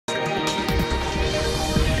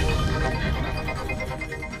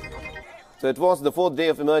So it was the fourth day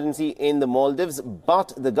of emergency in the Maldives,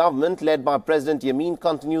 but the government led by President Yamin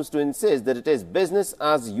continues to insist that it is business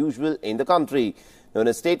as usual in the country. Now, in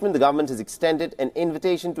a statement, the government has extended an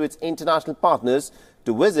invitation to its international partners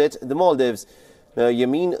to visit the Maldives. The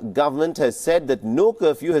Yamin government has said that no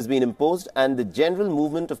curfew has been imposed and the general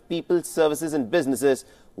movement of people, services and businesses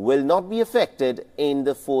will not be affected in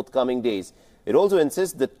the forthcoming days. It also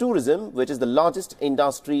insists that tourism, which is the largest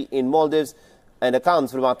industry in Maldives and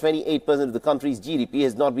accounts for about 28% of the country's GDP,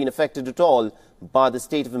 has not been affected at all by the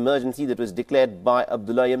state of emergency that was declared by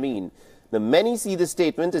Abdullah Yamin. Now, many see this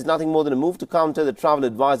statement as nothing more than a move to counter the travel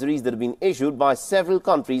advisories that have been issued by several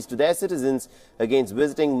countries to their citizens against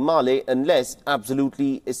visiting Mali unless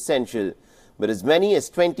absolutely essential. But as many as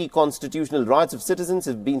 20 constitutional rights of citizens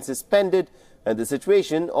have been suspended, and the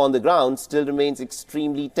situation on the ground still remains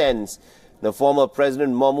extremely tense. The former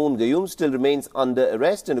President Mamoun Gayoom still remains under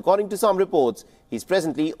arrest, and according to some reports, he is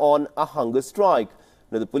presently on a hunger strike.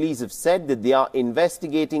 Now, the police have said that they are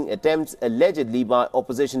investigating attempts allegedly by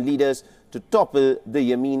opposition leaders to topple the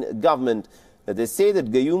Yamin government. Now, they say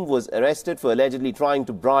that Gayoom was arrested for allegedly trying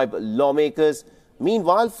to bribe lawmakers.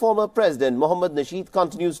 Meanwhile, former President Prez Nasheed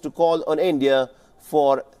continues to call on India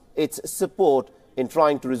for its support in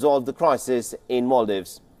trying to resolve the crisis in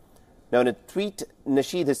Maldives. Now, in a tweet,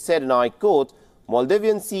 Nasheed has said, and I quote,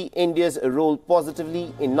 "Maldivians see India's role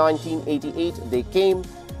positively. In 1988, they came,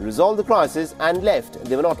 resolved the crisis and left.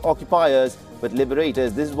 They were not occupiers, but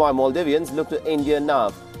liberators. This is why Maldivians look to India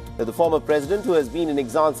now." Now, the former president, who has been in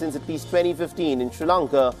exile since at least 2015 in Sri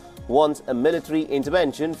Lanka, wants a military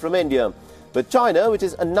intervention from India. But China, which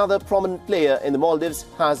is another prominent player in the Maldives,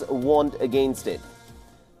 has warned against it.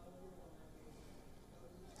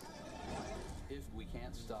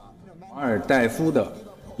 马尔代夫的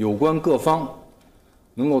有关各方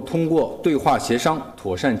能够通过对话协商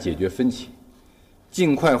妥善解决分歧，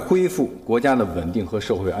尽快恢复国家的稳定和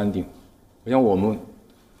社会安定。我想我们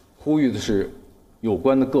呼吁的是有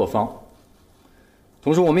关的各方，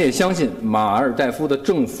同时我们也相信马尔代夫的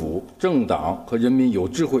政府、政党和人民有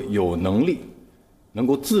智慧、有能力，能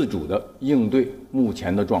够自主地应对目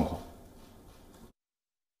前的状况。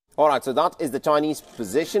 All right, so that is the Chinese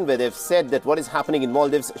position, where they've said that what is happening in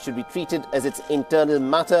Maldives should be treated as its internal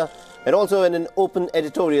matter. And also in an open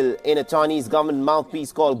editorial in a Chinese government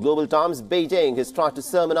mouthpiece called Global Times, Beijing has tried to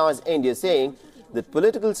sermonize India, saying that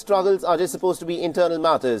political struggles are just supposed to be internal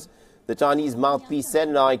matters. The Chinese mouthpiece said,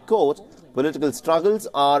 and I quote, "Political struggles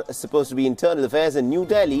are supposed to be internal affairs, and New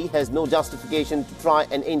Delhi has no justification to try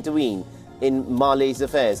and intervene in Mali's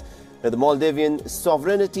affairs." Now, the Maldivian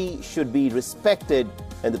sovereignty should be respected,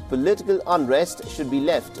 and the political unrest should be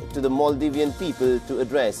left to the Maldivian people to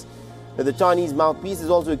address. Now, the Chinese mouthpiece has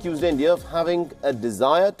also accused India of having a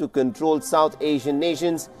desire to control South Asian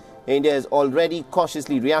nations. India has already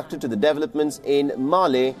cautiously reacted to the developments in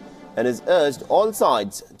Mali and has urged all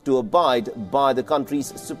sides to abide by the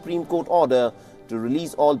country's Supreme Court order to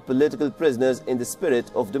release all political prisoners in the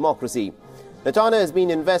spirit of democracy. Now, China has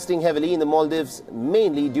been investing heavily in the Maldives,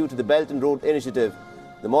 mainly due to the Belt and Road Initiative.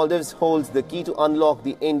 The Maldives holds the key to unlock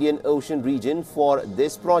the Indian Ocean region. For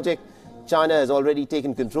this project, China has already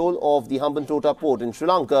taken control of the Hambantota port in Sri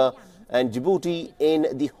Lanka and Djibouti in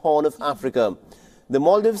the Horn of Africa. The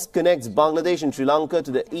Maldives connects Bangladesh and Sri Lanka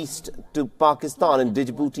to the east to Pakistan and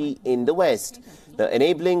Djibouti in the west,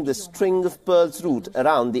 enabling the string of pearls route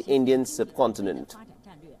around the Indian subcontinent.